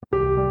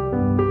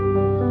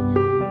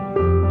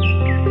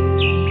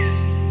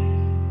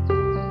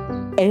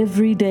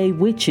everyday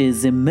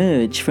witches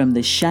emerge from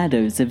the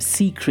shadows of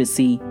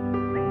secrecy.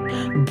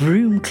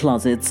 Broom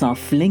closets are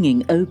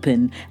flinging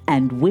open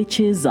and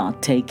witches are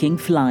taking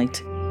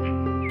flight.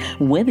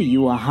 Whether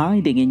you are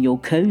hiding in your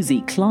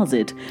cozy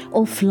closet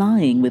or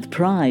flying with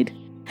pride,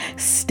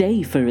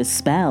 stay for a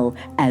spell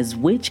as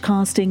witch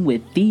casting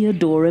with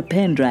Theodora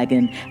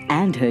Pendragon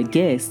and her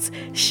guests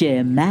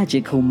share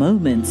magical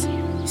moments,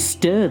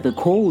 stir the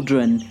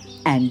cauldron,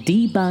 and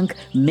debunk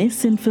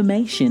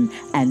misinformation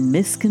and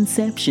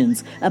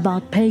misconceptions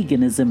about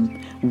paganism,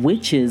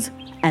 witches,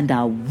 and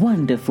our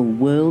wonderful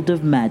world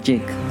of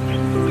magic.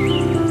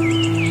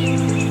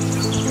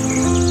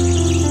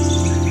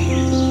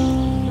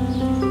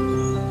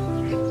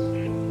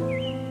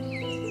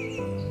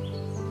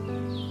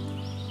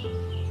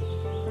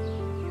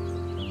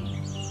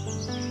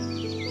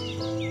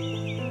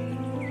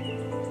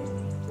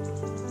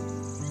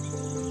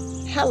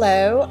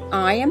 Hello,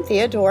 I am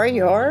Theodora,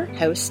 your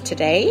host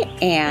today,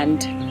 and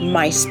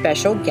my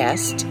special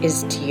guest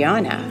is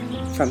Dijana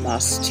from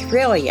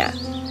Australia.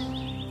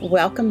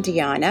 Welcome,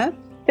 Dijana.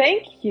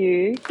 Thank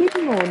you.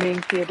 Good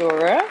morning,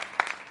 Theodora.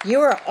 You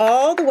are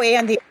all the way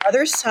on the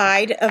other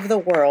side of the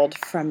world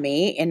from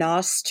me in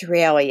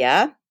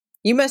Australia.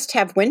 You must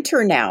have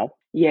winter now.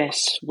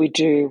 Yes, we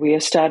do. We are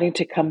starting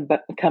to come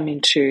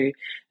into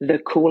the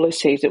cooler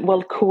season.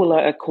 Well,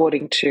 cooler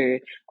according to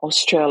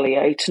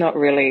Australia. It's not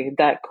really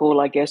that cool,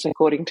 I guess,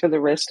 according to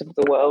the rest of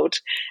the world.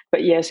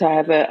 But yes, I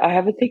have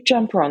a thick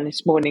jumper on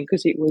this morning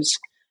because it was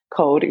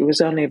cold. It was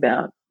only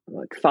about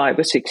 5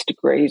 or 6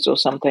 degrees or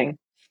something.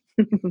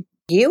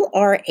 You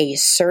are a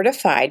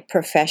certified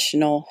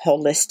professional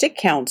holistic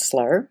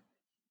counselor,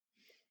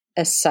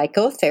 a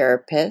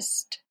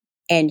psychotherapist,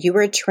 and you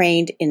were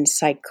trained in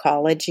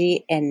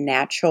psychology and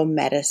natural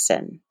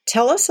medicine.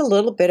 Tell us a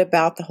little bit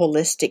about the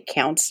holistic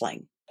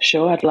counseling.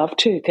 Sure, I'd love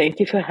to. Thank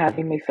you for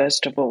having me,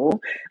 first of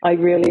all. I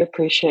really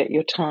appreciate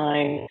your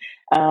time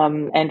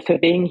and for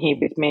being here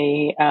with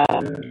me,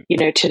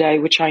 today,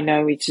 which I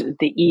know is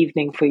the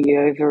evening for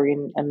you over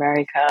in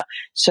America.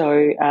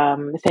 So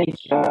thank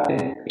you.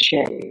 I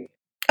appreciate it.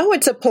 Oh,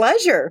 it's a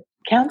pleasure.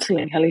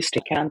 Counseling,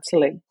 holistic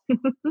counseling.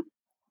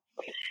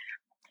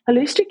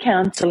 Holistic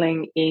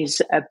counseling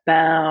is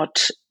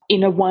about,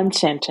 in a one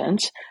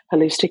sentence,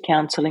 holistic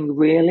counseling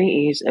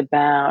really is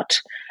about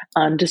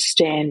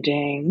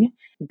understanding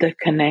the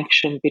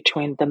connection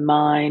between the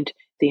mind,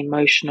 the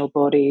emotional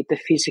body, the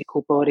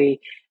physical body,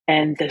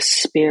 and the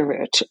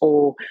spirit,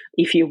 or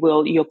if you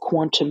will, your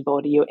quantum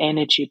body, your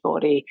energy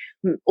body,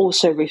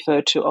 also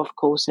referred to, of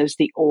course, as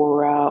the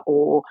aura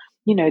or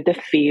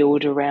the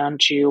field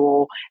around you,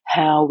 or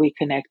how we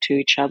connect to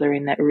each other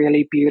in that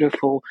really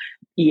beautiful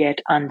yet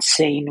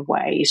unseen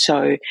way.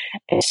 So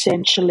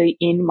essentially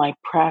in my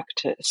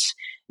practice,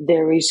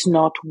 there is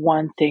not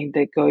one thing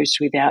that goes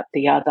without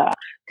the other.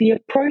 The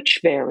approach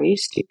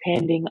varies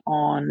depending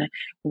on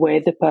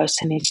where the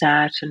person is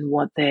at and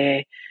what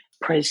their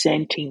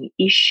presenting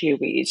issue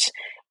is.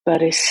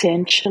 But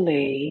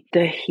essentially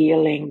the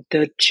healing,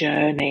 the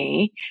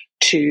journey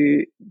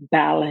to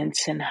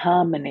balance and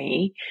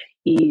harmony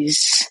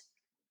is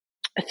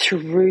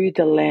through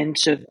the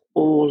lens of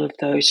all of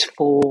those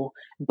 4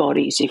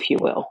 bodies, if you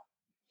will.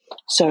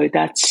 So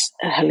that's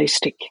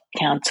holistic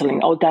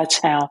counseling, or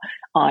that's how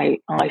I've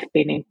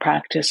been in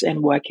practice and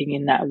working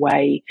in that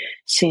way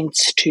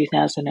since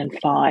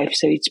 2005.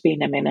 So it's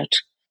been a minute.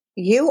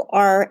 You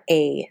are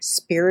a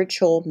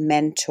spiritual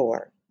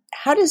mentor.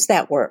 How does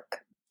that work?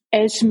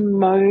 As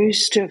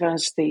most of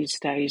us these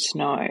days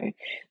know,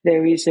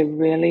 there is a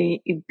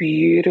really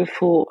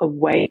beautiful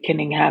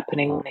awakening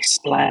happening on this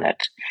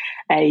planet,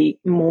 a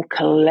more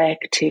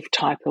collective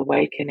type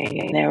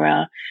awakening. And there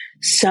are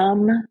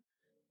some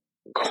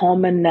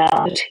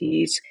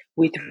commonalities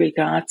with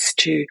regards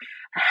to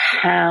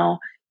how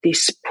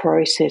this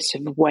process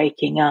of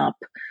waking up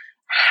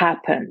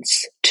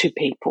happens to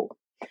people.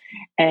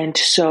 And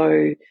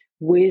so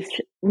with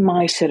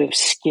my sort of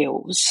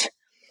skills,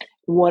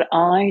 what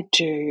I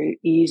do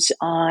is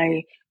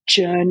I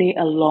journey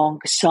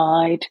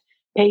alongside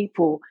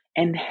people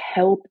and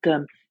help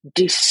them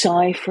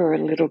decipher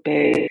a little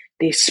bit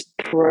this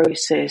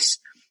process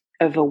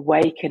of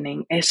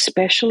awakening,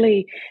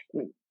 especially,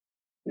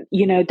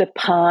 the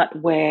part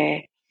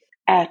where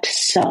at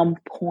some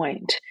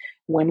point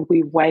when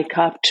we wake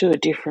up to a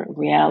different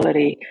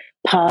reality,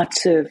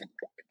 parts of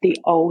the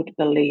old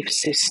belief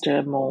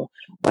system or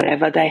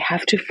whatever, they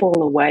have to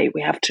fall away.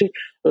 We have to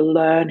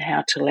learn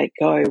how to let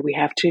go. We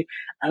have to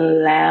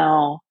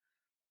allow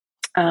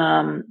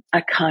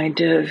a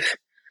kind of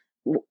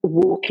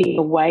walking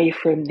away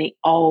from the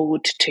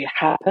old to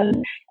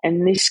happen.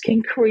 And this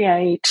can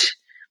create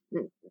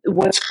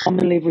what's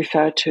commonly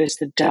referred to as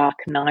the dark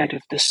night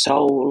of the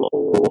soul,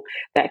 or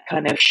that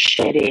kind of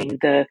shedding,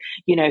 the,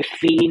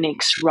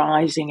 phoenix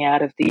rising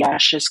out of the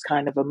ashes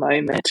kind of a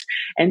moment.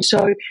 And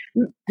so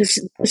the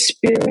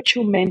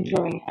spiritual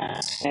mentoring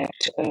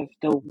aspect of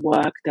the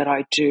work that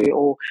I do,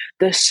 or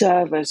the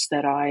service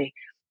that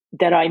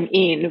I'm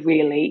in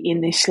really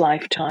in this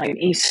lifetime,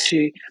 is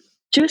to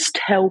just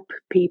help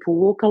people,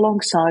 walk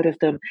alongside of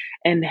them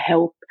and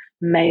help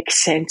make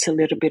sense a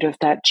little bit of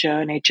that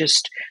journey,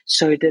 just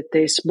so that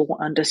there's more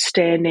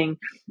understanding.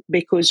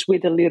 Because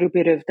with a little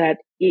bit of that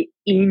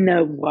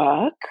inner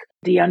work,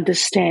 the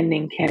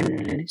understanding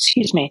can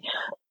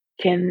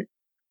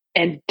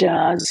and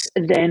does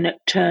then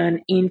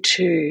turn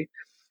into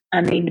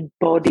an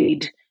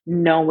embodied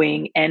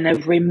knowing and a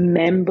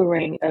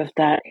remembering of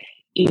that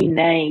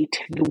innate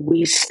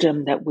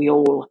wisdom that we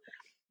all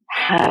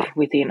have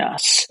within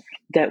us,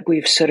 that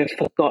we've sort of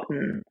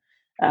forgotten,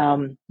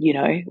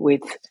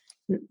 with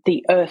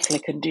the earthly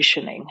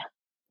conditioning.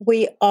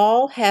 We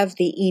all have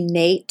the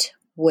innate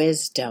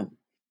wisdom.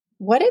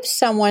 What if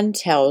someone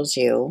tells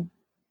you,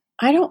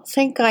 I don't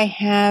think I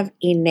have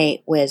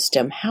innate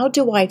wisdom? How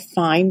do I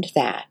find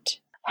that?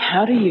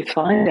 How do you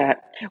find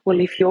that? Well,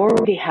 if you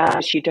already have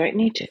it, you don't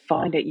need to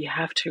find it, you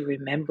have to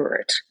remember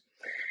it.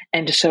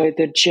 And so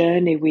the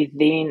journey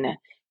within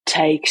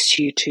takes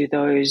you to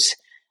those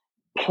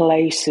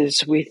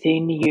places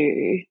within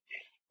you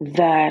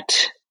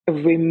that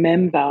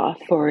remember,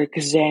 for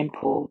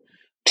example,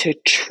 to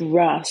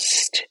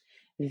trust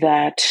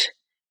that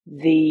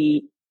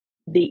the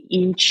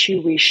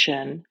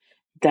intuition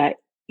that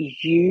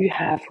you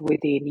have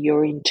within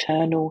your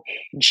internal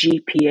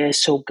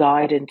GPS or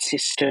guidance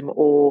system,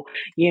 or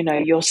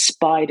your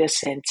spider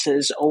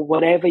senses, or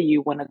whatever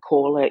you want to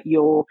call it,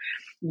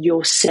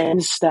 your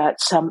sense that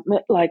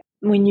like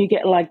when you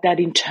get like that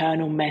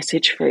internal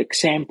message, for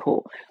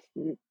example,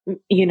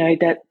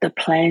 that the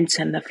plants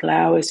and the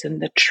flowers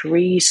and the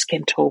trees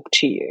can talk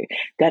to you,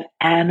 that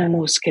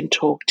animals can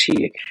talk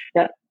to you,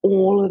 that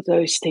all of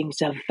those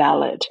things are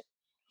valid,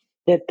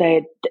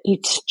 that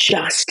it's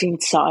just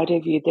inside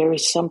of you. There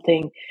is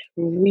something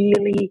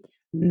really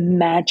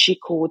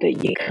magical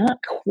that you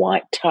can't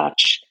quite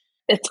touch.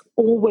 It's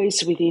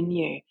always within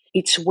you.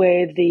 It's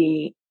where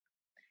the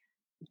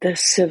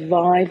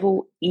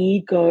survival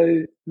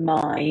ego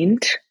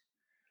mind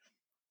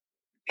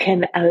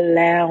can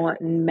allow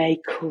and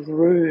make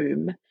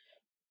room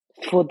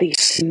for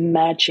this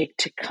magic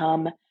to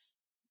come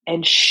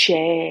and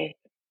share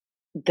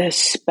the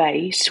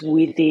space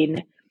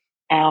within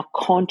our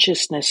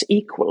consciousness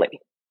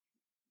equally,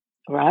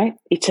 right?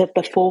 It's at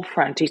the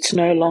forefront. It's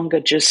no longer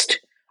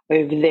just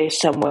over there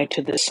somewhere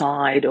to the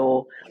side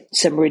or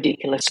some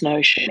ridiculous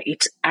notion.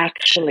 It's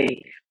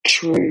actually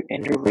true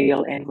and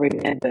real and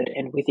remembered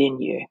and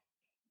within you.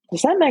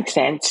 Does that make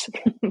sense?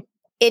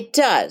 It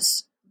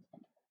does.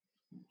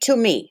 To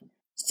me.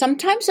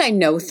 Sometimes I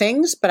know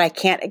things, but I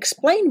can't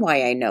explain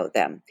why I know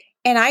them.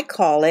 And I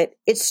call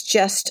it's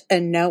just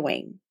a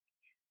knowing.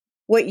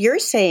 What you're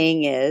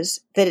saying is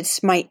that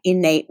it's my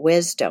innate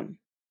wisdom.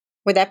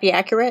 Would that be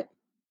accurate?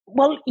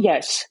 Well,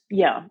 yes.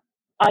 Yeah.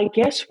 I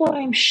guess what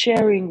I'm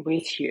sharing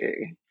with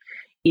you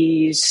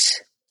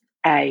is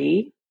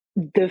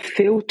the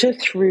filter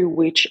through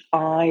which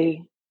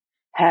I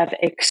have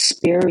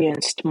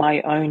experienced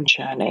my own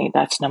journey.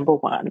 That's number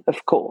one,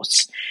 of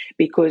course,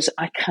 because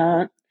I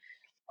can't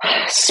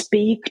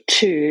speak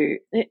to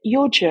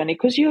your journey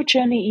because your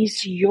journey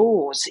is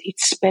yours.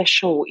 It's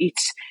special.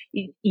 It's,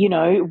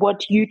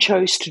 what you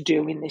chose to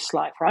do in this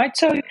life, right?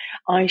 So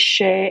I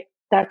share,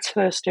 that's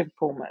first and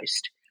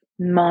foremost,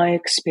 my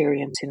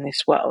experience in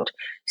this world.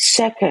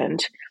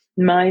 Second,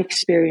 my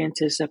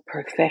experience as a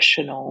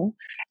professional.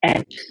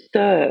 And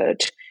third,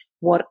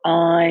 what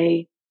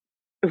I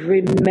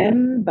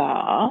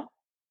remember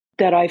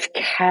that I've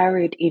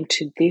carried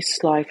into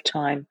this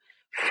lifetime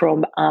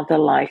from other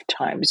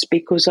lifetimes,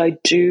 because I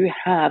do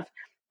have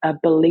a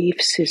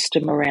belief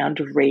system around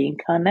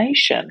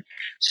reincarnation.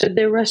 So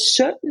there are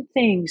certain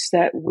things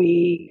that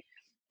we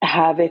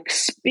have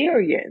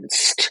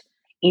experienced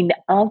in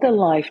other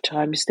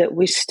lifetimes that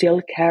we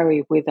still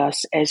carry with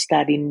us as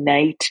that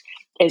innate,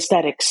 as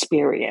that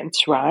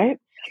experience, right?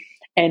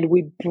 And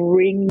we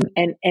bring,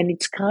 and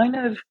it's kind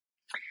of,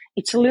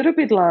 it's a little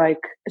bit like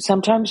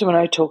sometimes when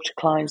I talk to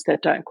clients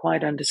that don't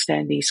quite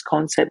understand these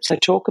concepts, I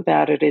talk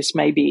about it as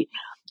maybe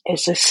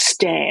as a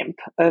stamp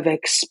of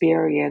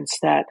experience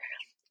that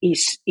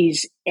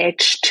is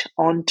etched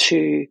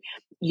onto,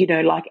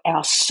 like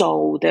our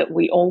soul that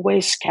we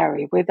always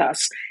carry with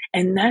us.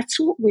 And that's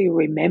what we're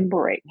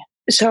remembering.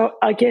 So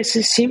I guess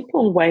a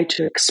simple way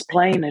to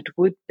explain it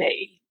would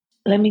be,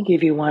 let me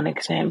give you one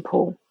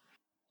example.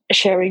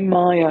 Sharing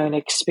my own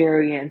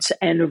experience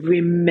and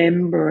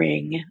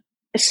remembering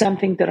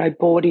something that I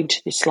brought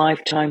into this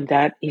lifetime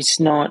that is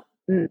not,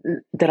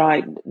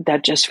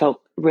 that just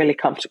felt really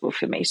comfortable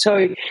for me.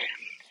 So,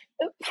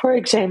 for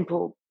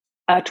example,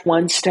 at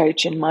one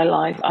stage in my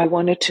life, I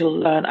went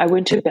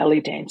to belly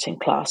dancing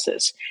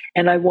classes,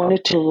 and I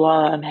wanted to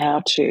learn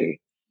how to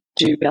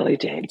do belly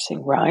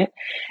dancing, right?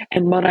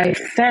 And what I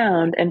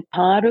found, and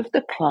part of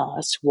the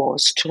class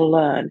was to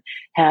learn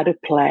how to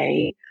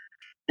play.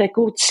 They're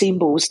called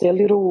cymbals. They're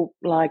little,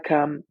 like,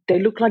 they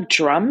look like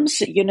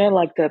drums,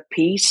 like the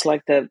piece,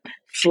 like the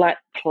flat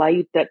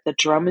plate that the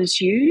drummers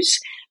use.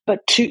 But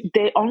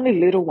they're only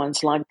little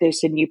ones like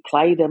this, and you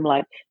play them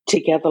like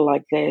together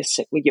like this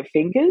with your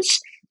fingers.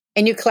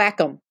 And you clack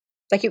them,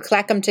 like you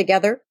clack them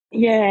together?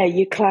 Yeah,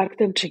 you clack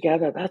them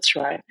together. That's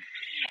right.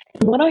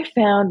 What I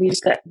found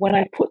is that when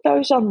I put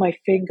those on my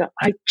finger,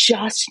 I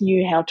just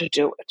knew how to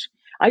do it.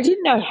 I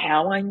didn't know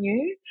how I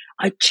knew.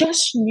 I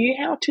just knew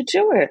how to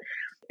do it.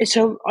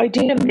 So I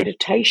did a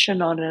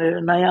meditation on it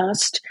and I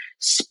asked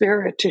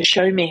Spirit to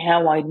show me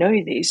how I know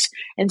this.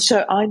 And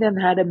so I then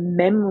had a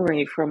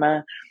memory from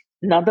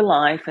another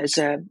life as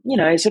a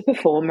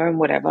performer and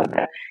whatever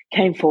that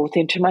came forth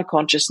into my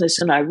consciousness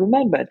and I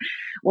remembered.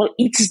 Well,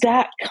 it's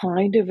that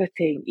kind of a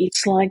thing.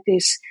 It's like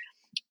this.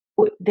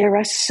 There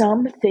are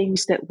some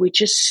things that we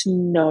just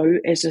know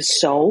as a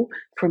soul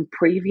from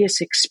previous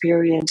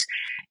experience,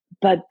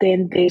 but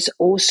then there's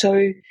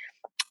also,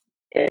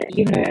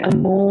 a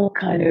more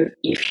kind of,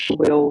 if you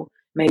will,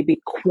 maybe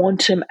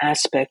quantum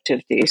aspect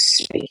of this,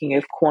 speaking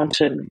of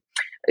quantum,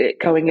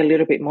 going a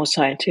little bit more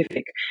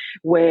scientific,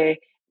 where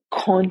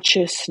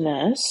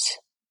consciousness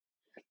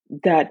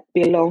that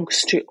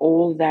belongs to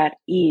all that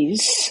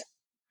is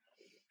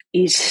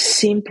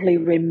simply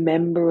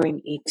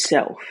remembering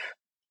itself.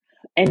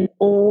 And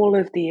all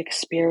of the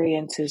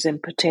experiences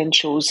and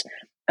potentials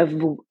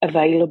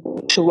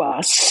available to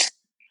us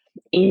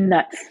in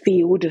that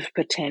field of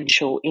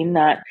potential, in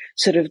that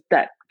sort of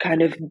that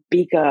kind of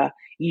bigger,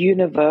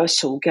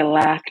 universal,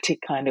 galactic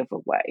kind of a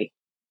way.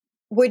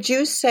 Would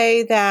you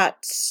say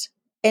that's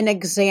an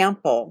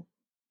example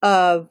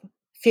of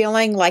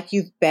feeling like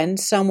you've been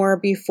somewhere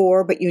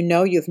before, but you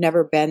know you've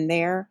never been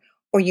there?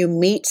 Or you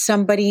meet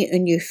somebody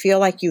and you feel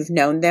like you've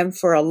known them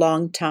for a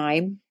long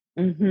time?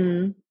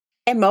 Mm-hmm.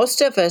 And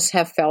most of us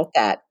have felt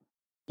that.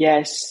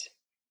 Yes,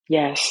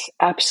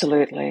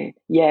 absolutely.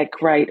 Yeah,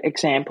 great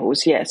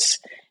examples. Yes,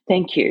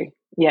 thank you.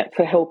 Yeah,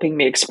 for helping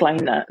me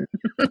explain that.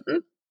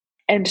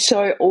 And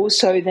so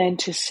also then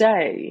to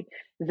say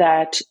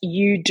that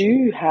you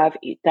do have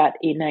that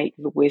innate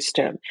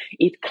wisdom.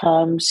 It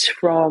comes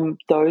from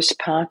those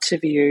parts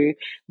of you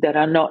that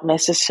are not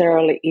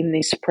necessarily in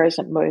this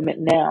present moment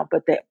now,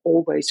 but they're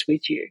always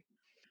with you.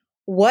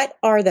 What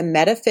are the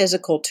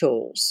metaphysical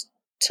tools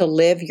to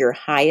live your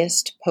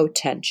highest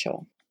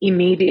potential?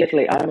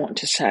 Immediately, I want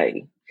to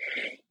say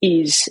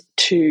is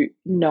to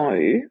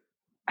know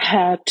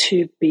how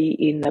to be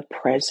in the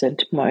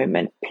present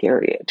moment,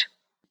 period.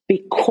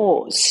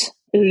 Because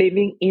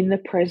living in the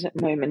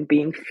present moment,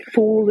 being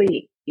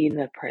fully in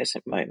the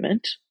present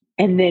moment,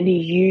 and then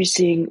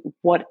using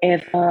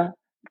whatever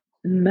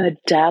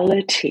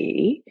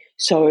modality,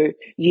 so,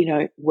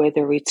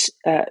 whether it's,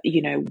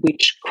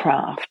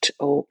 witchcraft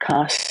or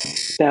casting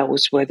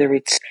spells, whether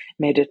it's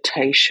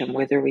meditation,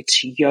 whether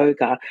it's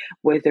yoga,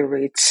 whether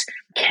it's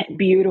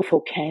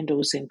beautiful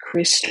candles and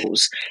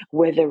crystals,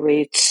 whether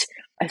it's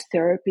a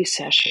therapy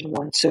session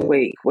once a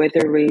week,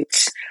 whether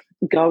it's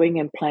going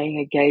and playing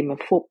a game of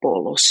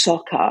football or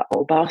soccer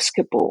or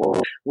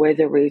basketball,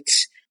 whether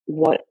it's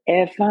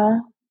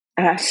whatever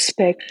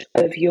aspect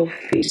of your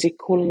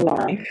physical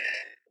life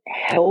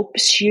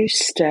helps you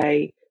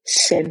stay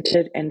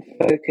centered and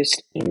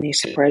focused in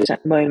this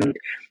present moment,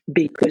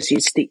 because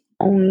it's the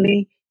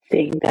only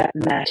thing that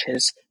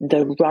matters,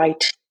 the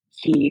right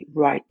here,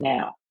 right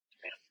now.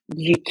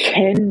 You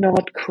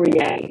cannot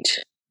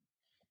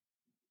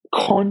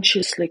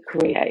consciously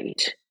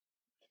create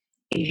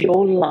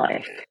your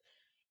life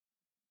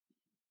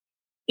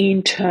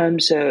in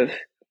terms of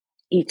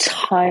its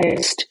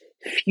highest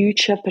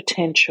future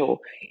potential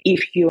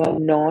if you are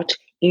not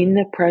in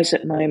the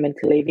present moment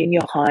living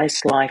your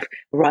highest life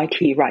right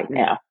here, right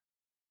now.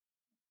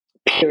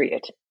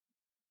 Period.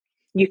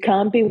 You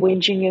can't be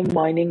whinging and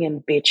whining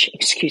and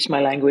excuse my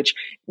language,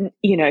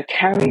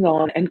 carrying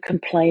on and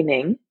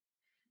complaining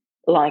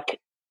like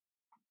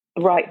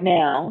right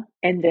now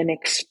and then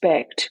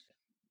expect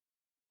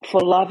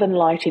for love and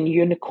light and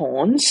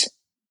unicorns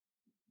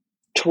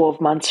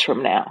 12 months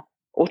from now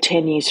or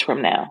 10 years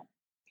from now.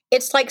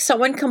 It's like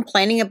someone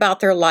complaining about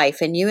their life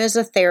and you as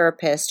a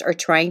therapist are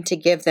trying to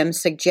give them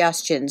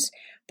suggestions,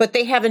 but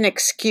they have an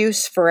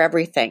excuse for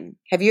everything.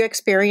 Have you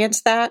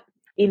experienced that?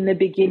 In the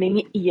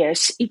beginning,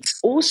 yes. It's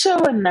also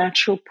a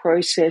natural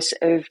process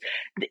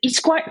it's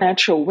quite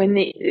natural when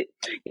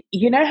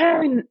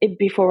how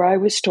before I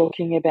was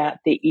talking about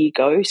the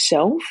ego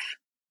self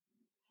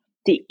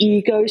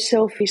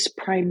is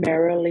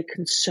primarily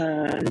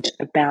concerned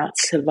about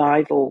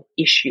survival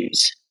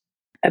issues,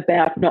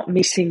 about not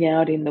missing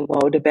out in the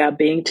world, about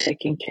being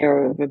taken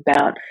care of,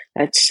 about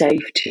that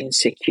safety and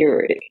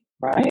security,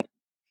 right?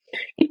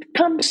 It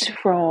comes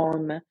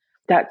from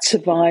that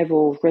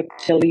survival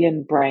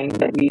reptilian brain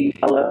that we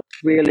developed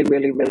really,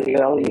 really, really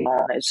early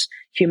on as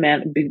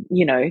human,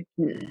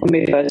 when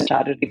we first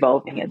started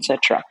evolving,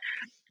 etc.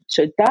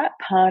 So that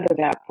part of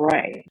our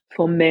brain,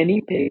 for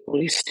many people,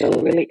 is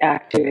still really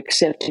active,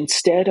 except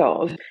instead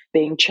of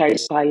being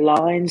chased by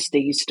lions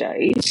these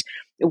days,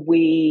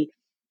 we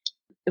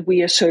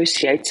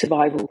associate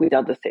survival with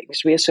other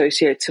things. We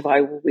associate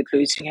survival with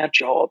losing our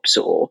jobs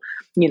or,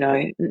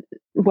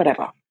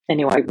 whatever.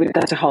 Anyway,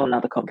 that's a whole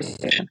other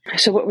conversation.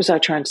 So what was I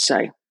trying to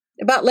say?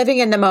 About living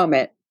in the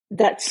moment.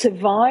 That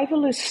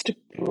survivalist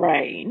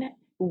brain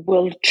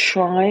will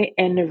try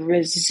and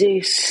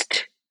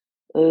resist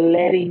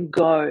letting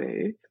go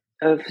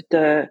of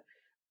the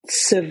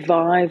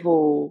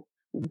survival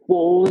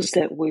walls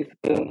that we've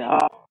built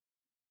up,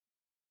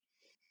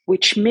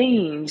 which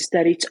means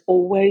that it's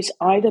always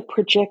either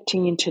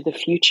projecting into the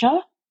future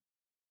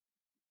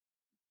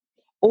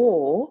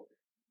or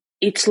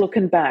it's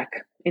looking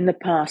back in the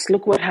past.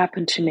 Look what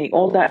happened to me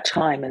all that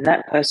time, and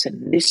that person,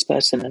 and this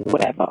person, and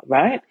whatever,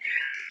 right?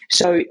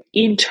 So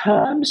in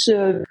terms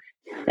of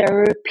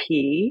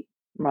therapy,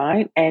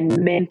 right,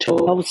 and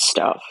mental health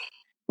stuff,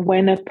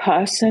 when a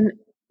person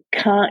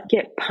can't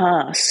get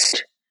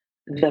past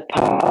the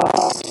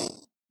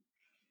past,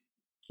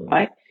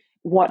 right,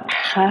 what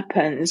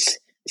happens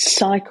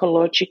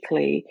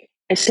psychologically,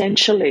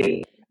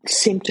 essentially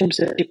symptoms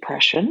of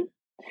depression.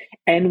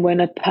 And when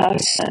a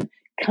person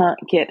can't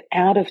get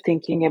out of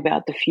thinking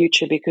about the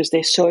future because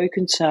they're so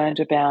concerned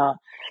about,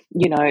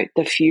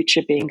 the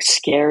future being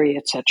scary,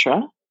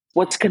 etc.,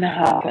 what's going to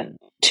happen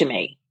to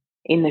me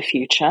in the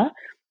future,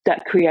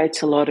 that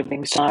creates a lot of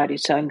anxiety.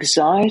 So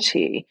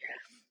anxiety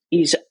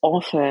is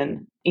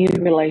often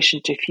in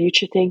relation to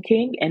future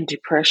thinking, and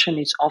depression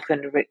is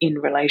often in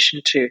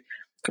relation to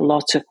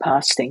lots of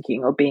past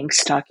thinking or being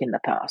stuck in the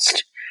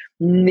past.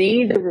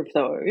 Neither of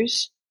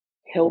those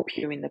help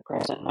you in the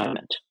present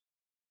moment.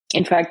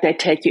 In fact, they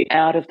take you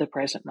out of the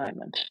present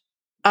moment.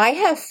 I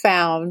have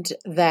found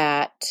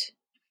that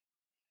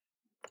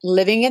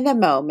living in the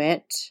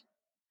moment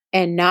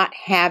and not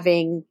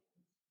having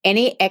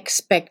any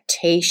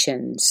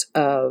expectations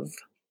of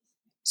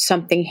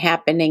something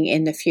happening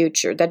in the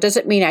future. That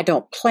doesn't mean I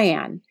don't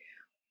plan,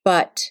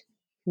 but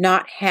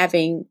not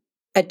having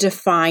a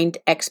defined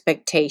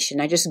expectation.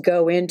 I just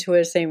go into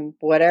it saying,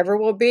 whatever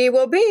will be,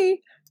 will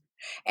be.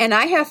 And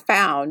I have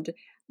found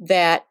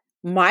that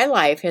my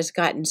life has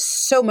gotten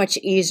so much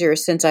easier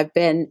since I've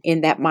been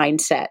in that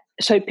mindset.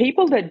 So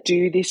people that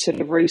do this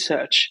sort of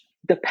research,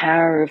 The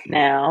Power of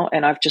Now,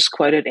 and I've just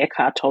quoted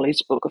Eckhart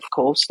Tolle's book, of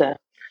course, that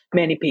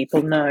many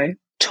people know,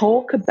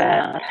 talk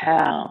about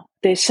how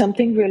there's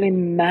something really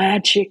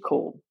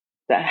magical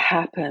that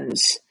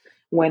happens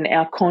when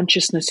our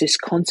consciousness is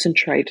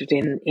concentrated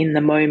in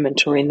the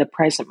moment or in the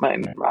present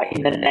moment, right,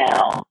 in the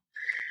now,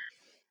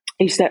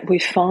 is that we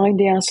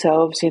find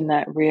ourselves in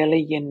that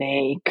really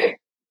unique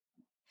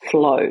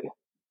flow.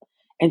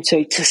 And so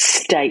it's a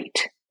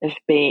state of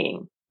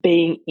being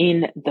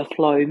in the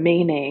flow,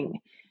 meaning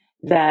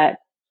that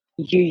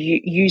you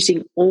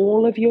using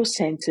all of your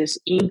senses,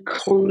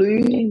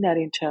 including that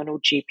internal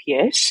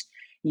GPS,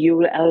 you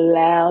will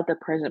allow the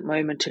present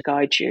moment to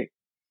guide you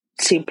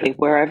simply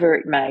wherever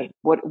it may,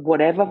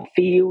 whatever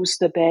feels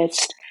the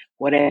best,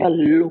 whatever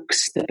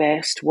looks the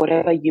best,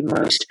 whatever you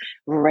most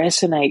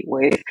resonate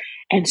with.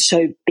 And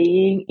so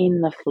being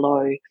in the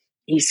flow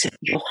is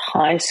your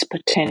highest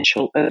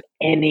potential of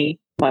any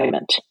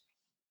moment,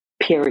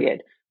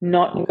 period.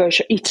 Not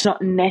negotiable. It's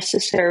not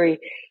necessary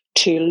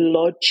to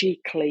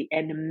logically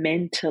and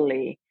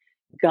mentally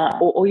guide,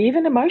 or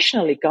even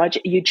emotionally guide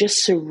you. You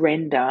just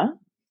surrender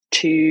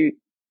to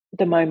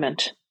the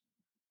moment.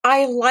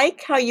 I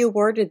like how you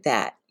worded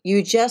that.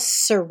 You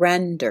just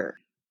surrender.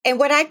 And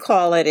what I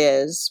call it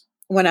is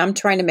when I'm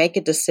trying to make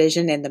a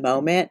decision in the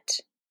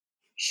moment,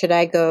 should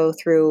I go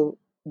through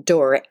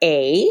door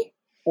A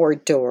or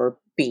door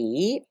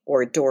B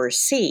or door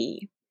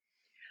C?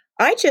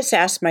 I just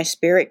ask my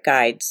spirit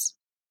guides,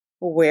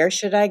 where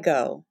should I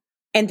go?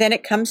 And then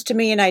it comes to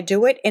me and I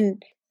do it.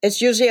 And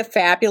it's usually a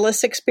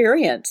fabulous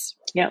experience.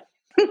 Yeah.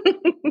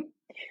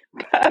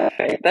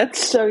 Perfect.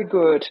 That's so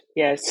good.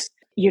 Yes.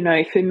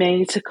 For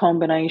me, it's a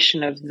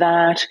combination of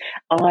that.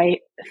 I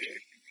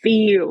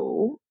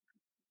feel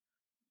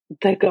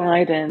the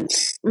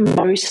guidance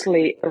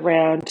mostly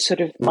around sort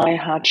of my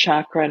heart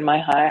chakra and my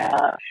higher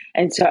heart.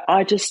 And so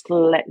I just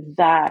let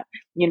that,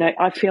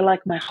 I feel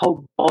like my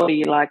whole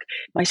body, like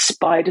my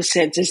spider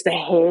senses, the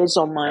hairs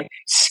on my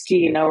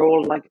skin are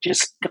all like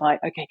just guide,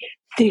 okay,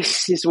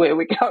 this is where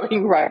we're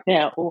going right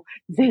now, or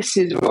this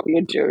is what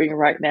we're doing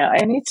right now.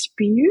 And it's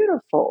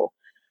beautiful.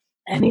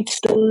 And it's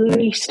the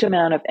least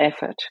amount of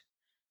effort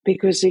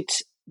because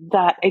it's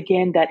that,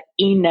 again, that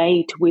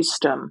innate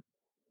wisdom,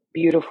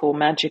 beautiful,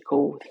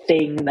 magical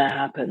thing that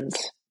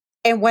happens.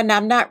 And when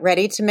I'm not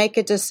ready to make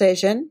a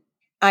decision,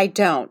 I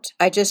don't.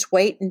 I just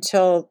wait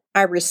until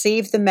I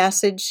receive the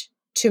message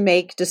to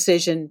make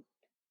decision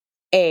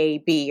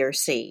A, B, or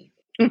C.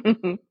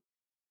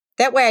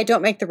 That way I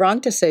don't make the wrong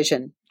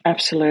decision.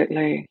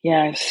 Absolutely.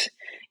 Yes.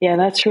 Yeah,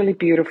 that's really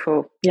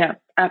beautiful. Yeah,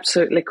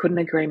 absolutely. Couldn't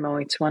agree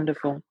more. It's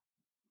wonderful.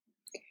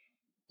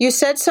 You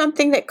said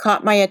something that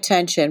caught my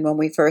attention when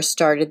we first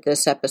started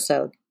this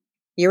episode.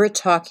 You were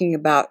talking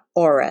about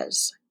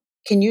auras.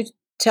 Can you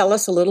tell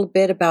us a little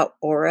bit about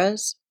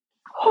auras?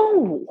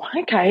 Oh,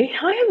 okay.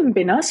 I haven't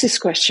been asked this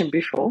question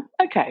before.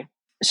 Okay.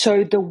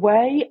 So the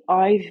way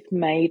I've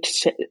made,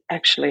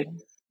 actually,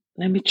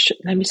 let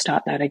me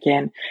start that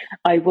again.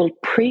 I will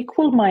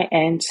prequel my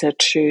answer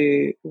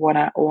to what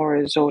are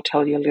auras, or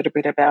tell you a little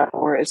bit about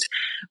auras,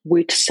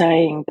 with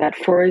saying that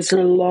for as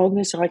long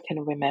as I can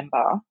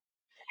remember,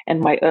 and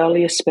my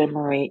earliest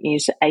memory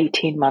is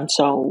 18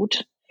 months old,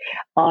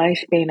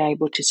 I've been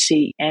able to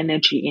see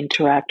energy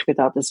interact with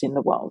others in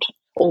the world,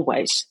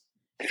 always,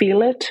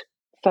 feel it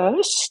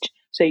first.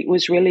 So it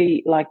was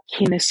really like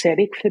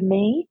kinesthetic for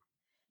me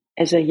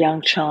as a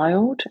young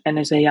child and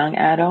as a young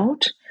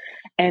adult.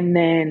 And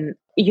then,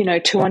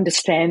 to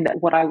understand that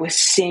what I was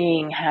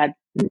seeing had,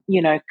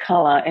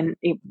 color, and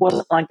it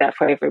wasn't like that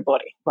for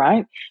everybody,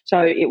 right?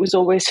 So it was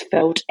always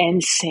felt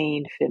and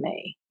seen for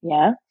me.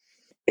 Yeah.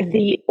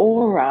 The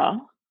aura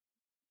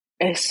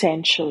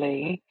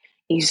essentially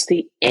is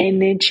the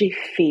energy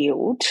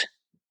field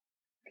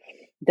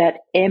that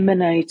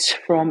emanates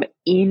from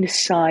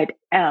inside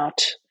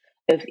out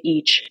of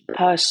each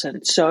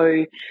person.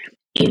 So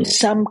in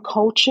some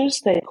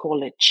cultures, they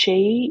call it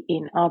chi.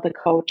 In other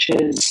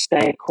cultures,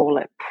 they call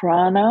it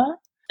prana.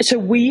 So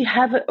we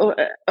have,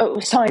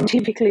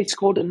 scientifically, it's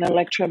called an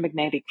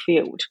electromagnetic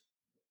field.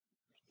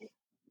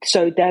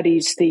 So that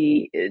is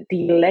the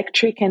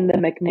electric and the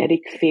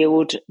magnetic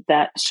field.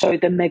 So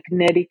the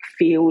magnetic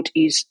field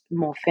is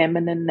more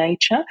feminine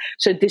nature.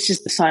 So this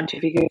is the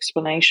scientific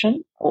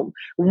explanation, or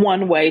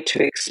one way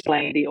to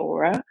explain the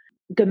aura.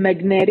 The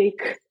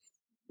magnetic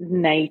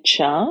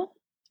nature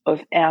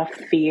of our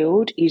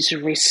field is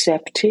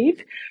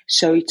receptive,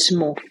 so it's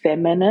more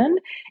feminine,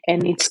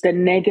 and it's the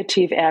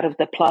negative out of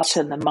the plus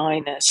and the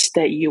minus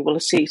that you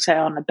will see, say,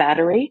 on a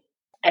battery.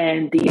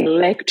 And the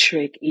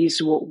electric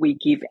is what we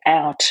give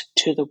out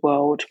to the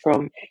world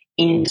from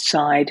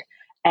inside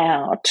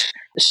out.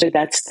 So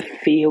that's the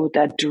field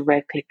that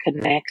directly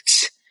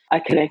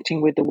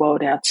connecting with the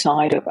world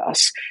outside of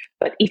us.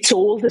 But it's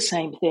all the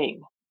same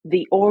thing.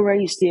 The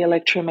aura is the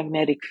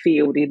electromagnetic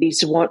field. It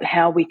is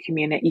how we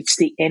communicate. It's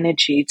the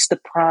energy. It's the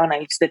prana.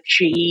 It's the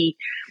chi,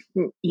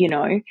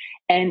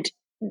 And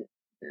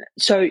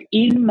so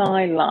in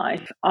my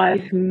life,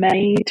 I've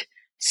made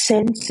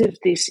sense of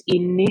this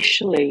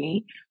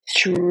initially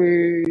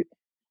through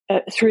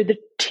the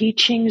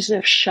teachings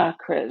of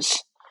chakras,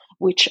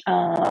 which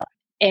are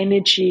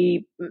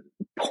energy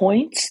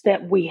points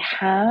that we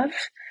have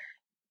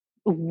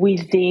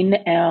within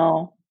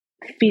our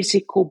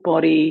physical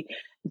body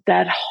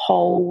that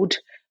hold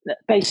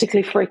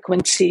basically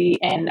frequency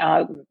and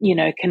are,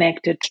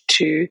 connected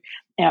to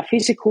our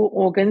physical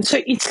organs.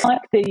 So it's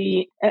like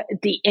the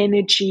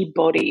energy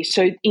body.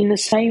 So in the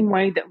same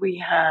way that we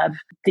have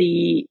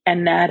the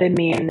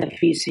anatomy and the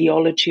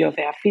physiology of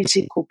our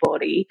physical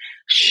body,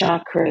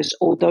 chakras,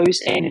 or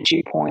those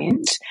energy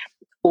points,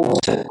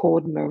 also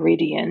called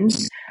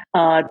meridians,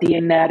 are the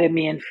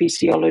anatomy and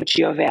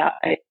physiology of our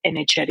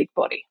energetic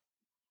body,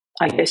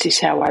 I guess is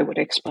how I would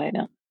explain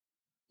it.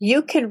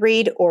 You can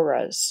read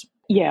auras.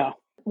 Yeah.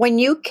 When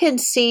you can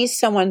see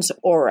someone's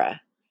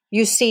aura,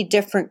 you see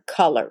different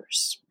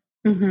colors.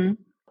 Mm-hmm.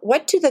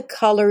 What do the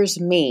colors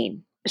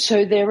mean?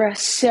 So there are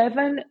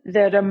 7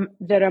 that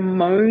are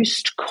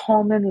most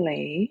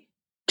commonly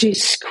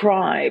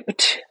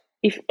described.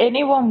 If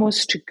anyone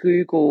was to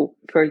Google,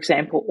 for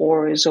example,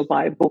 auras or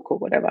buy a book or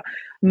whatever,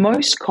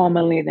 most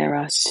commonly there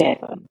are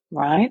 7,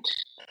 right,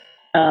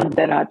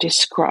 that are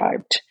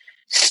described,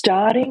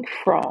 starting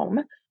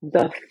from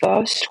the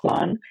first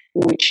one,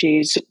 which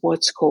is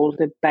what's called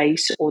the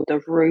base or the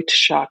root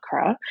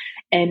chakra,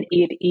 and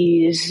it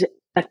is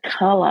the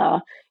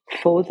color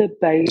for the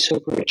base or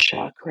root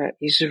chakra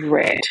is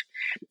red,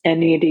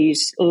 and it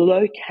is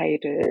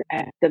located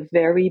at the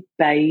very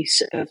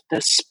base of the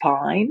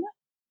spine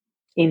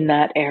in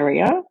that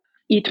area.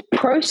 It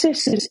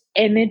processes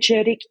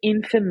energetic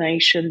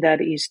information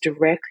that is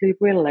directly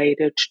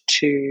related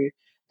to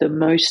the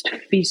most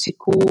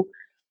physical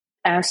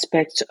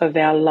aspects of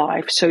our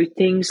life. So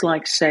things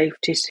like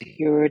safety,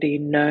 security,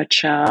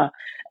 nurture,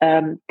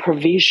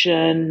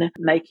 provision,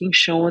 making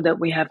sure that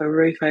we have a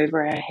roof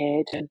over our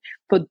head, and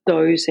for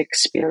those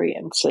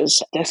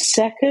experiences. The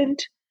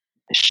second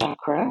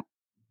chakra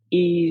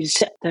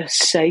is the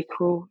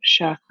sacral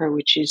chakra,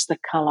 which is the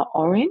color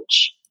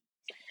orange.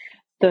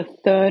 The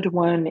third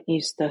one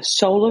is the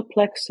solar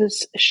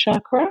plexus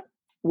chakra,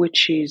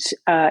 which is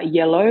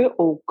yellow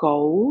or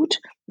gold.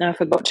 Now, I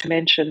forgot to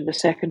mention the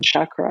second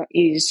chakra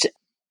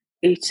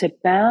it's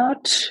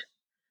about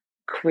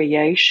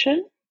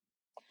creation,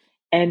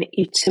 and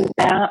it's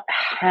about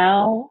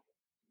how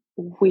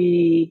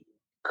we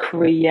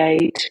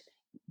create,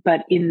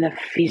 but in the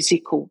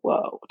physical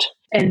world.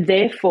 And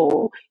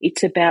therefore,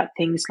 it's about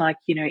things like,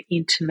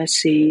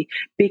 intimacy,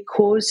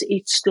 because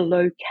it's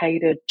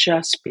located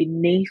just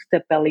beneath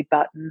the belly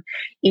button.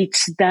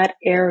 It's that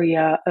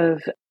area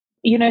of,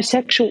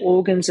 sexual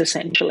organs,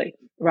 essentially,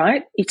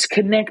 right? It's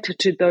connected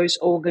to those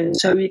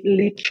organs. So it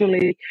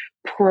literally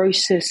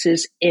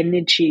processes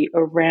energy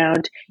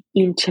around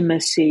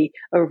intimacy,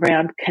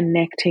 around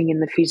connecting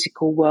in the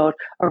physical world,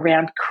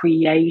 around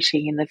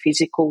creating in the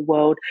physical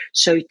world.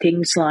 So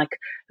things like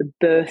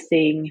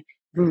birthing,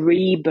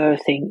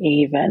 rebirthing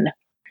even.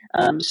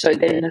 So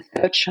then the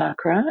third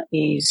chakra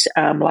is,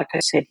 like I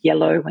said,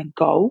 yellow and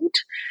gold.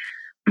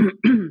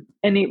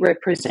 And it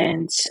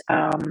represents,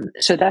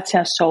 so that's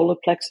our solar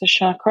plexus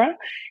chakra,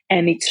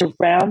 and it's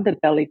around the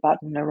belly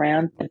button,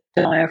 around the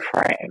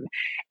diaphragm,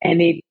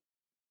 and it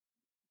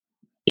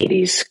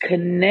is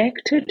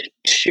connected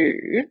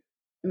to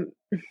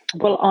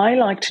well, I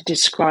like to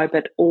describe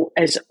it all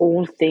as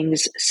all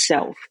things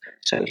self.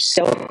 So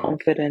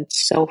self-confidence,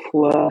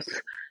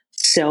 self-worth,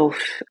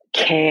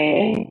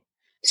 self-care,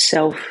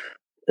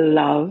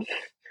 self-love,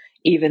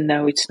 even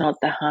though it's not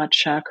the heart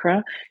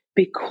chakra,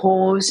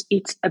 because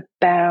it's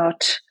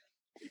about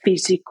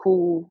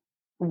physical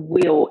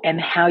will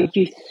and how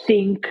you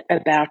think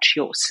about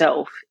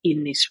yourself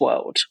in this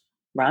world,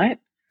 right?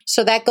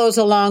 So that goes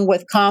along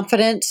with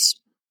confidence.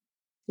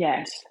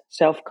 Yes,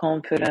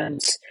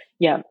 self-confidence,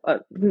 yeah,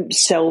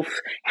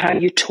 how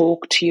you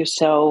talk to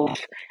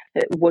yourself,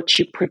 what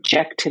you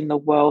project in the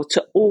world,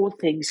 so all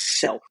things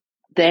self.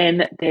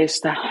 Then there's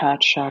the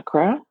heart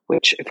chakra,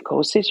 which of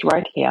course is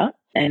right here,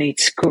 and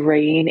it's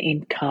green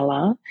in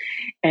color.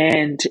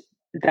 And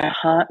the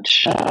heart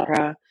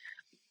chakra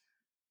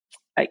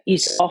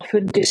is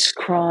often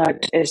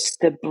described as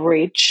the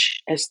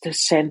bridge, as the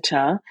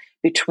center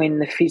between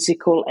the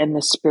physical and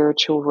the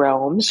spiritual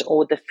realms,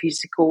 or the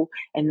physical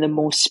and the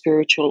more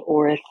spiritual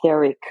or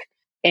etheric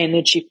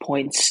energy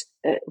points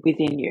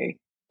within you,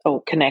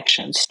 or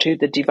connections to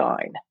the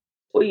divine.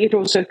 It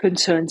also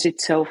concerns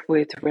itself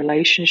with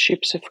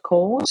relationships, of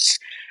course,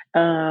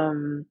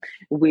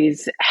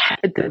 with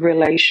the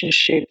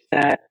relationship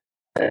that,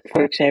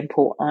 for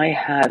example, I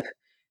have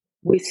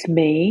with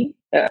me,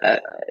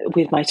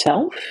 with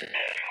myself,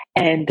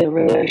 and the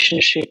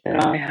relationship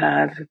that I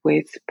have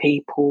with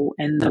people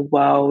and the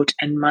world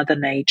and Mother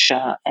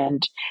Nature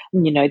and,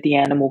 the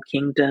animal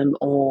kingdom,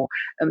 or,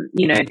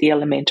 the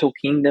elemental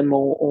kingdom,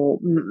 or,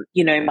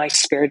 my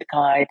spirit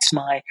guides,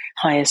 my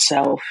higher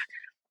self,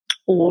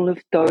 all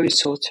of those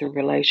sorts of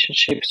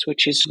relationships,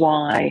 which is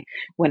why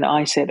when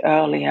I said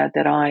earlier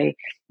that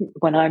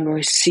when I'm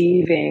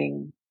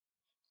receiving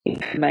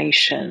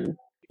information,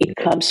 it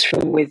comes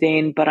from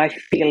within, but I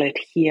feel it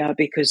here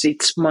because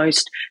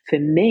for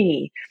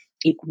me,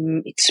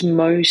 it's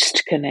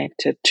most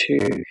connected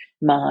to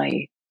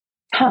my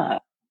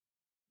heart.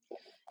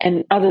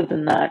 And other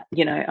than that,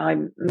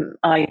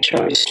 I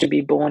chose to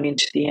be born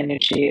into the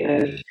energy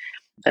of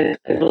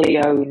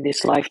Leo in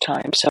this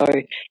lifetime. So,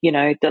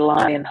 the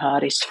lion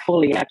heart is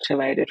fully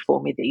activated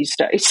for me these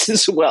days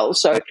as well.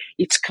 So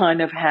it's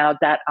kind of how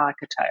that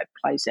archetype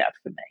plays out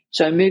for me.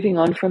 So moving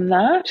on from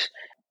that,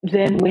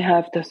 then we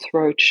have the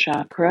throat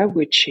chakra,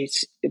 which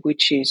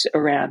is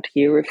around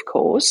here, of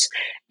course.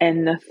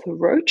 And the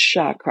throat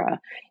chakra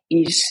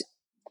is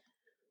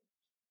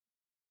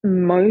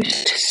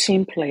most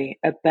simply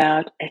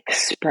about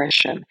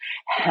expression,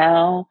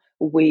 how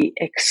we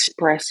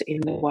express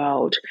in the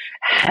world,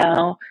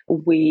 how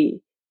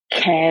we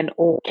can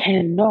or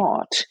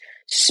cannot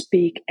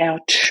speak our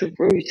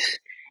truth,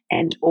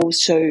 and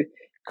also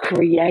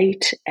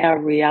create our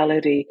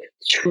reality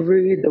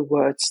through the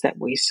words that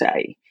we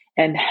say,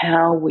 and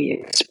how we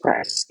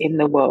express in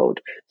the world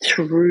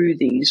through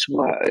these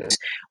words,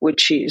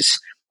 which is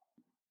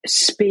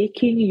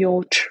speaking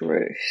your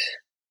truth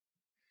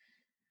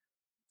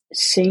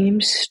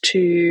seems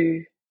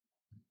to,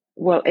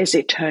 well, as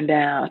it turned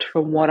out,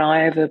 from what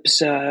I have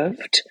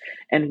observed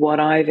and what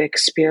I've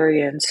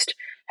experienced,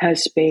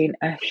 has been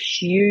a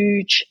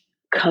huge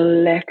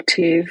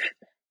collective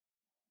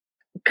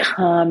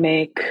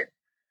karmic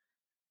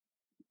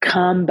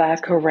come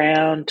back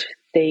around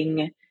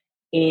thing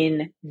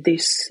in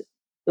this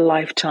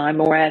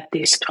lifetime, or at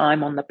this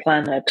time on the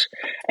planet,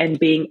 and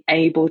being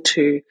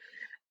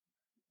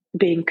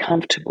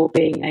comfortable,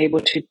 being able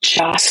to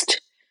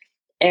just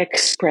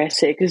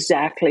express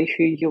exactly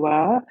who you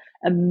are,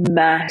 a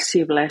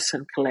massive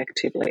lesson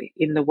collectively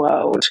in the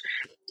world,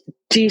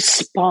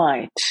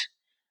 despite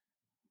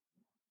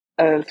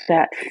of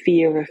that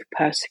fear of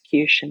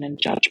persecution and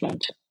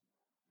judgment.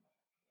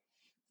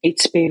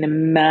 It's been a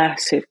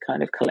massive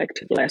kind of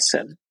collective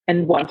lesson,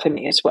 and one for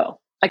me as well.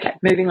 Okay,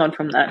 moving on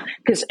from that,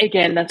 because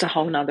again, that's a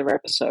whole nother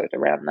episode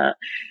around that.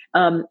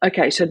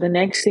 Okay, so the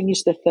next thing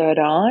is the third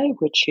eye,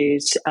 which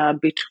is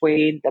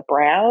between the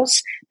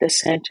brows, the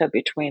center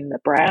between the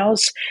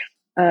brows,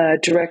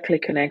 directly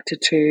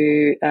connected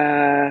to,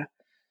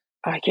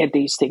 I get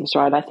these things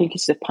right. I think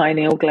it's the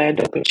pineal gland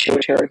or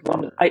pituitary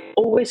gland. I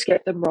always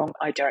get them wrong.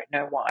 I don't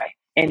know why.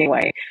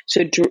 Anyway,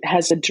 so it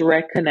has a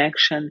direct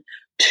connection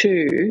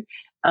to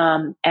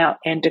our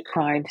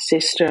endocrine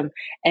system,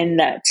 and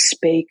that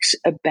speaks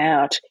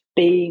about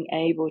being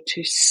able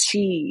to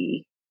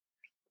see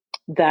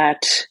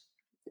that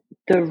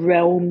the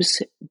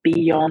realms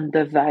beyond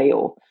the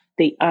veil,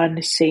 the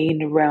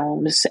unseen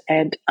realms,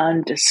 and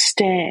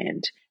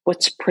understand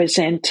what's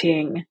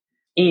presenting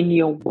in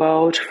your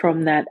world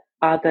from that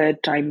other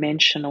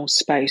dimensional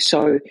space,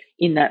 so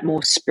in that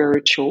more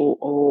spiritual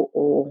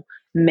or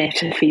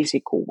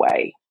metaphysical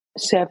way.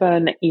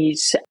 7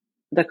 is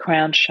the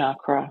crown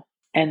chakra,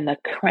 and the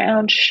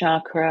crown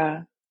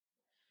chakra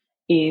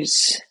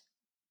is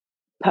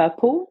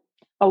purple.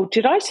 Oh,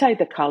 did I say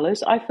the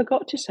colors? I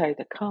forgot to say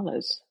the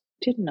colors,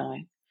 didn't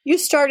I? You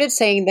started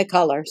saying the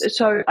colors.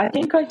 So I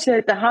think I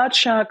said the heart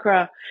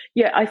chakra.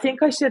 Yeah, I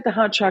think I said the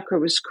heart chakra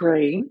was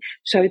green.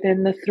 So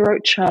then the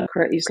throat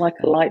chakra is like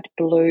a light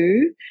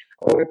blue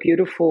or a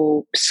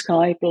beautiful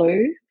sky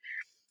blue.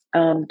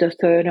 The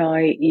third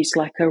eye is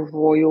like a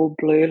royal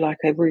blue, like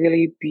a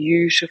really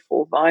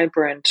beautiful,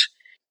 vibrant,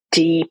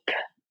 deep,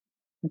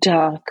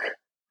 dark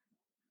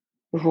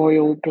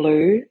royal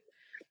blue.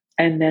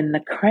 And then the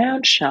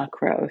crown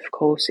chakra, of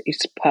course, is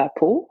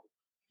purple,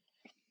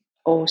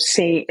 or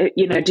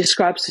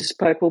describes as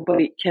purple,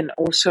 but it can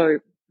also,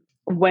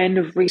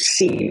 when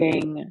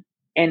receiving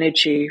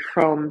energy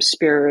from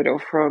spirit or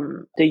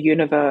from the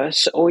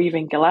universe or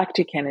even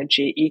galactic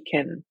energy,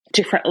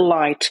 different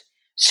light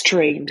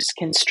streams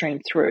can stream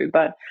through.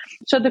 But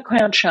so the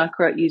crown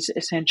chakra is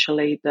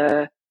essentially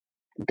the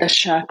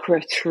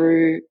chakra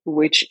through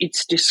which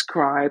it's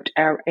described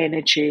our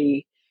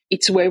energy.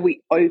 It's where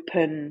we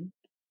open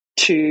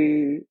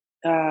to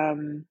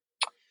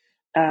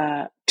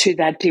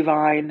that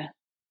divine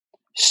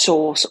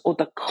source, or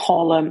the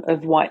column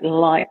of white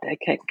light that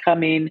can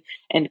come in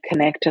and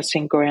connect us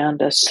and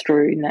ground us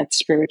through in that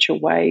spiritual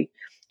way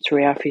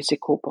through our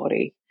physical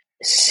body.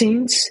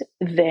 Since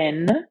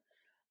then,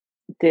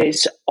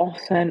 there's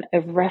often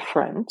a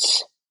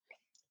reference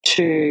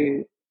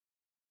to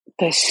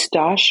the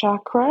star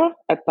chakra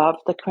above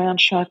the crown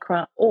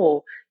chakra,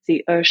 or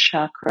the earth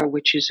chakra,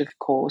 which is, of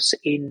course,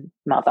 in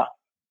mother,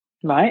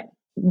 right?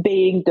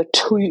 Being the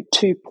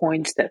two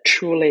points that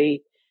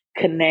truly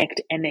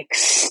connect and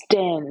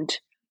extend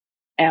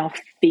our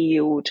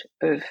field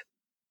of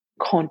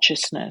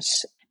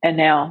consciousness and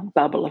our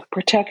bubble of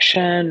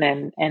protection,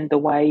 and the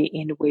way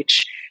in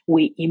which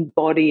we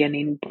embody and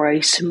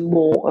embrace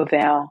more of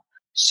our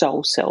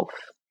soul self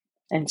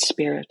and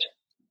spirit.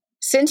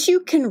 Since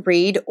you can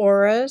read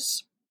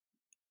auras,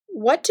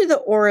 what do the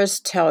auras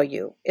tell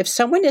you? If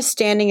someone is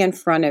standing in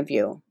front of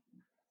you,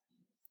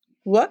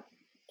 what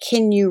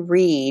can you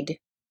read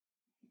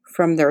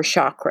from their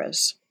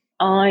chakras?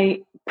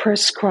 I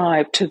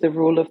prescribe to the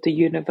rule of the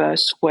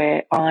universe,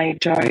 where I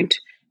don't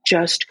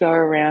just go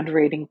around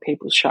reading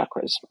people's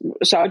chakras.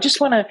 So I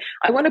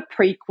want to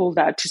prequel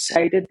that to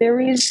say that there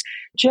is,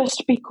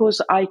 just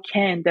because I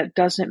can, that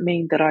doesn't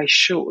mean that I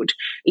should.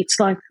 It's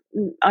like,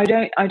 I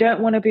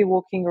don't want to be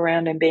walking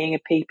around and being a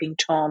peeping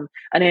Tom,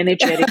 an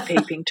energetic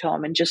peeping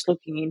Tom, and just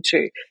looking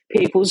into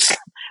people's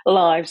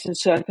lives and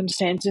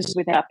circumstances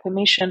without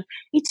permission.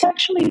 It's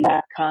actually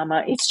that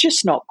karma. It's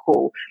just not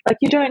cool. Like,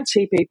 you don't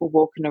see people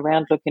walking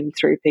around looking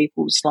through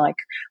people's like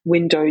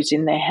windows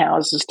in their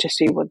houses to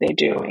see what they're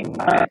doing,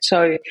 right?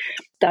 So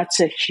that's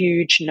a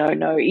huge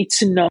no-no.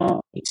 It's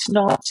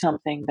not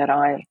something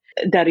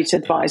that is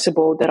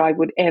advisable, that I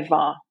would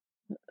ever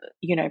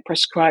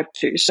prescribe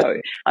to. So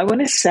I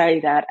want to say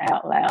that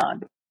out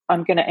loud.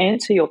 I'm going to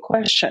answer your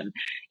question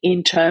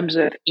in terms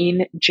of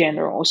in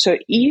general. So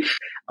if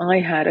I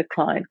had a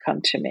client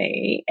come to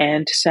me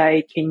and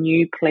say, can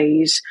you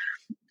please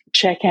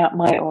check out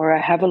my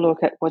aura, have a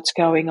look at what's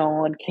going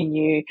on? Can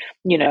you,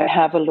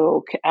 have a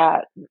look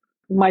at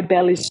my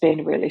belly's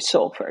been really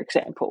sore, for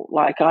example.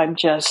 Like, I've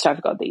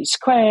got these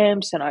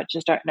cramps and I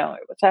just don't know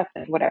what's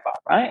happening, whatever,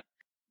 right?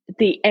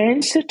 The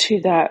answer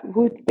to that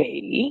would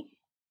be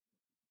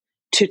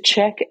to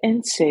check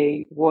and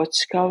see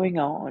what's going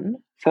on,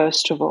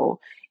 first of all,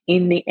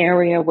 in the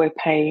area where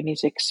pain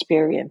is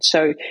experienced.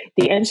 So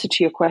the answer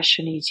to your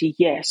question is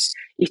yes,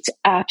 it's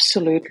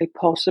absolutely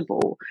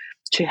possible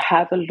to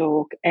have a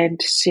look and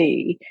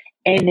see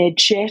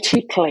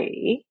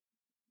energetically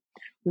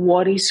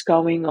what is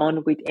going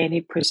on with any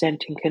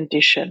presenting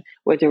condition,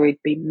 whether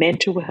it be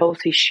mental health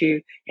issue,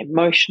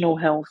 emotional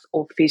health,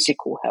 or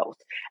physical health.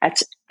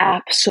 That's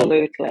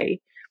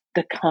absolutely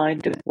the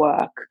kind of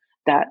work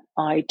that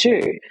I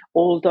do.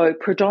 Although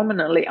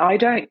predominantly, I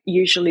don't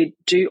usually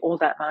do all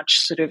that much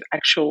sort of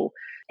actual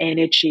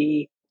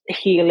energy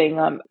healing.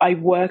 I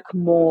work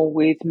more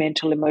with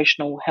mental,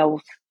 emotional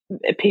health,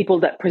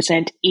 people that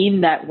present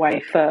in that way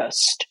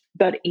first.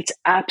 But it's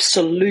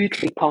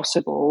absolutely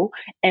possible,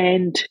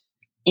 and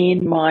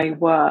in my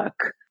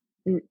work,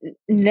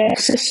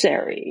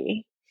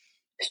 necessary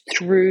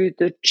through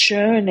the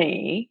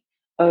journey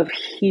of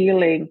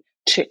healing,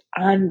 to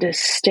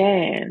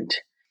understand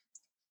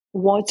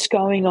what's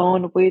going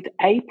on with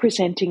a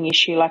presenting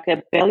issue like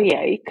a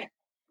bellyache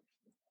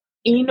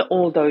in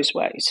all those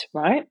ways,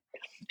 right?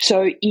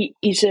 So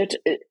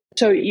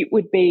it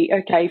would be,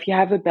 okay, if you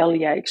have a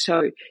bellyache,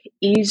 so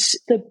is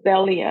the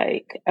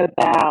bellyache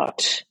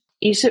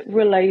is it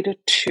related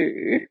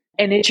to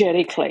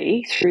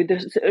energetically to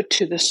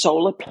the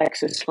solar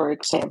plexus, for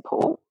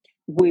example,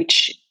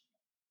 which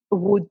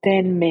would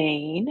then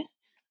mean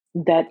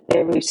that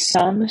there is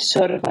some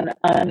sort of an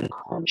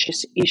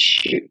unconscious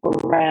issue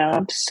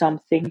around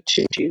something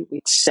to do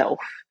with self.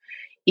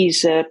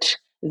 Is it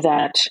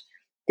that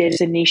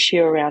there's an issue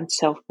around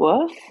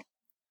self-worth,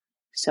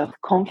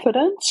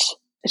 self-confidence?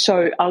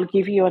 So I'll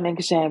give you an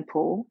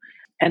example.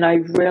 And I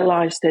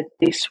realized that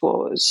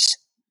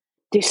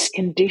this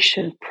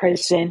condition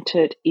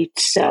presented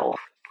itself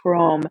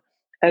from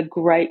a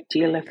great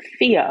deal of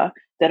fear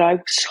that I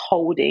was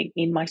holding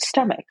in my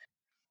stomach.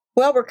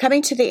 Well, we're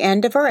coming to the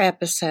end of our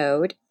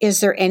episode. Is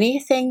there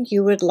anything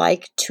you would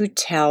like to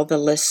tell the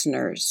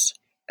listeners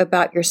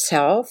about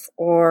yourself,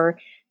 or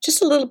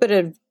just a little bit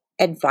of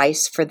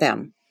advice for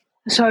them?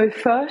 So,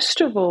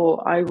 first of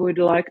all, I would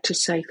like to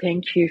say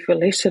thank you for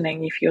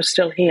listening if you're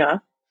still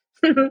here.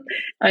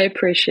 I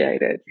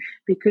appreciate it,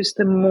 because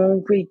the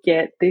more we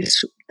get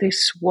this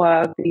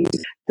work,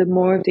 the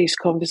more of these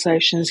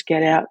conversations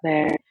get out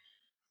there,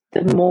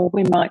 the more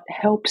we might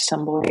help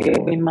somebody.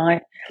 We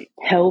might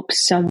help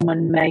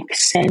someone make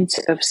sense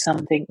of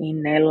something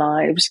in their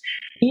lives,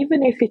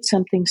 even if it's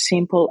something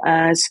simple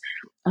as,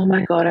 oh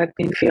my God, I've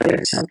been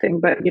feeling something,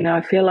 but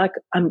I feel like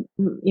I'm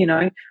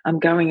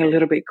going a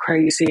little bit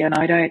crazy, and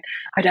I don't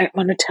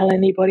want to tell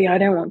anybody. I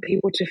don't want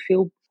people to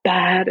feel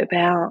bad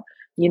about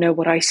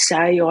what I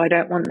say, or I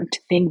don't want them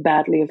to think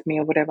badly of me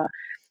or whatever.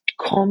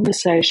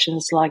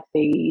 Conversations like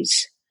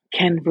these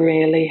can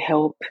really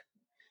help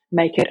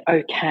make it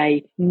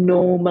okay,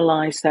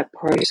 normalize that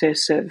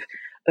process of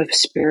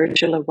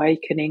spiritual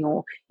awakening,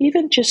 or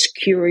even just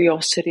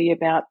curiosity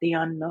about the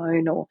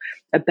unknown, or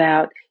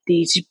about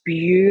these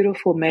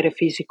beautiful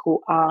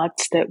metaphysical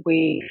arts that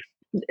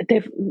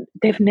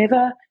they've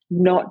never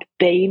not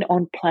been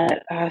on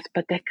planet Earth,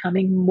 but they're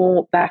coming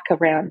more back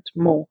around,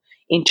 more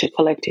into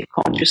collective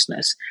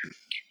consciousness.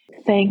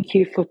 Thank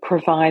you for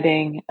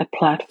providing a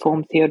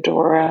platform,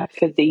 Theodora,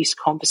 for these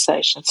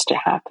conversations to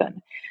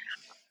happen.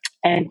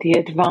 And the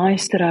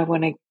advice that I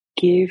want to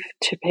give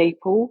to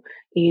people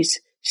is,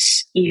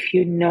 if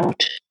you're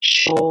not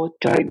sure,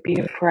 don't be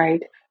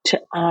afraid to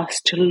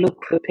ask, to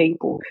look for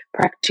people,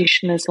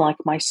 practitioners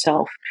like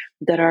myself,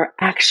 that are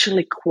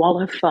actually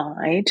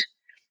qualified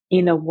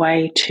in a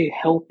way to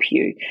help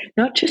you.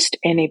 Not just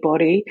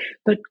anybody,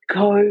 but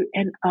go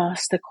and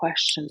ask the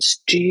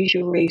questions, do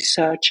your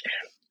research,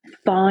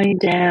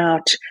 find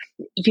out.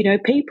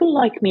 People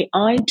like me,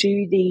 I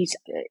do these,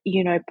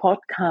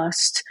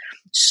 podcasts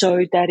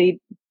so that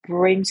it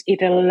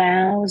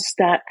allows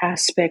that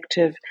aspect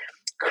of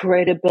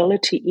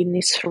credibility in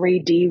this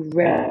 3D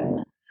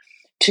realm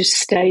to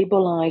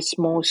stabilize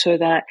more, so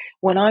that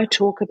when I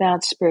talk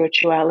about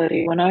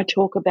spirituality, when I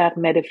talk about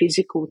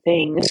metaphysical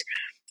things,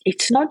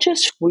 it's not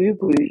just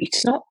woo-woo,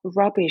 it's not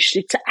rubbish,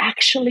 it's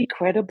actually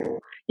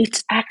credible.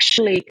 It's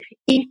actually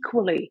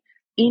equally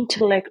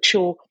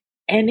intellectual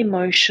and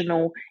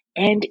emotional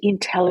and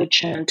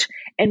intelligent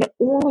and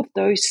all of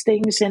those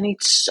things, and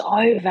it's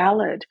so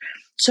valid.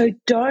 So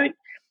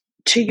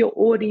to your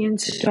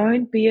audience,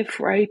 don't be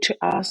afraid to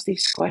ask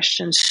these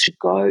questions, to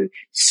go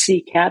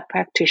seek out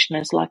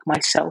practitioners like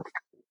myself.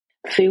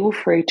 Feel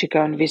free to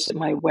go and visit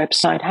my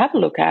website, have a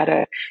look at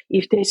it.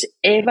 If there's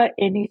ever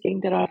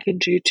anything that I can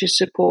do to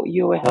support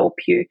you or help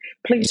you,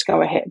 please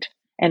go ahead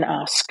and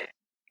ask.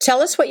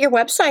 Tell us what your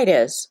website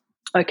is.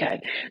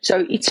 Okay,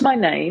 so it's my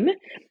name.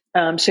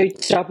 So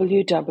it's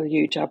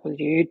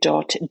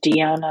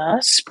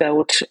www.dijana,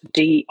 spelled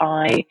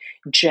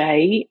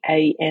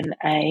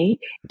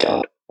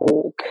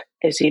DIJANA.org,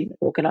 as in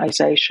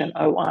organization,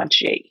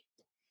 ORG.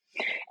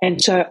 And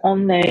so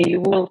on there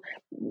you will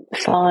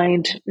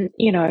find,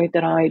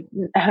 that I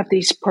have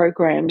these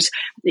programs.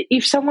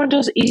 If someone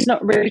is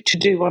not ready to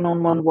do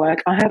one-on-one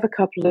work, I have a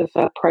couple of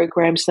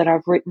programs that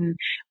I've written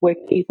where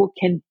people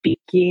can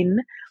begin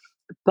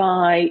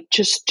by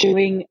just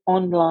doing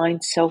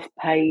online,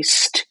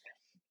 self-paced,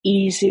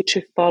 easy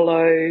to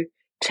follow,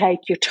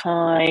 take your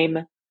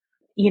time,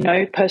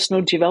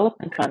 personal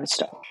development kind of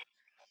stuff.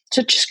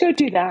 So just go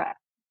do that.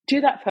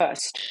 Do that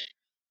first.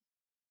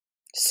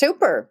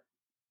 Super.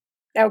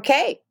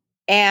 Okay.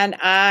 And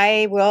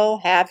I will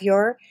have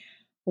your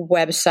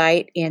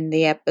website in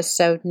the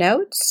episode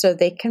notes so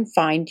they can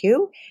find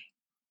you.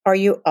 Are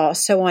you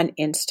also on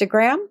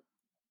Instagram?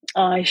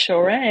 I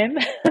sure am.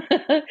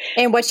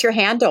 And what's your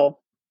handle?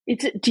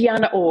 It's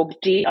Dijana.org,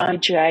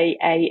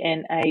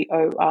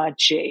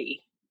 DIJANAORG.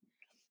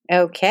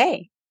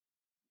 Okay.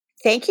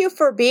 Thank you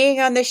for being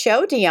on the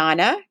show,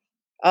 Dijana,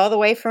 all the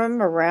way from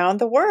around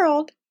the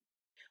world.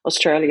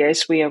 Australia,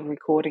 as we are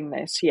recording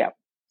this, yeah.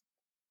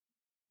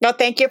 Well,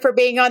 thank you for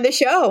being on the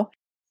show.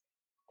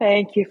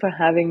 Thank you for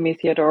having me,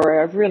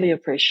 Theodora. I really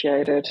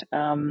appreciate it.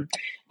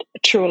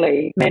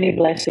 Truly, many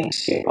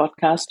blessings to your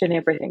podcast and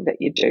everything that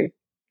you do.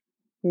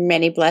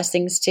 Many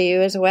blessings to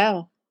you as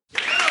well.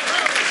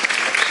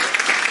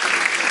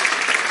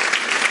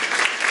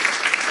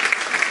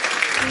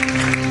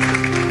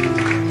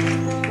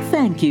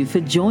 Thank you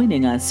for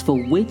joining us for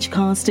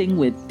Witchcasting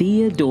with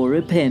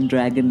Theodora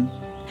Pendragon.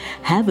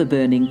 Have a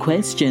burning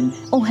question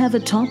or have a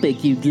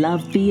topic you'd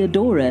love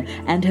Theodora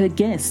and her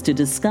guests to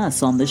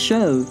discuss on the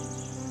show?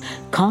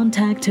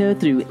 Contact her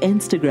through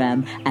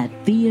Instagram at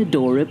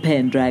Theodora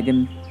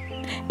Pendragon.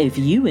 If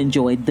you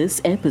enjoyed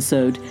this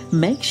episode,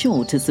 make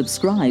sure to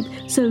subscribe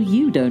so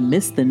you don't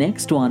miss the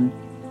next one.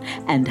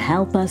 And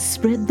help us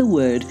spread the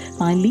word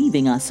by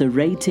leaving us a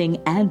rating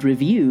and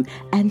review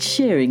and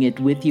sharing it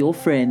with your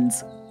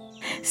friends.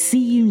 See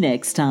you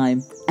next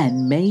time,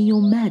 and may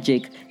your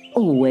magic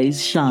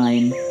always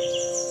shine.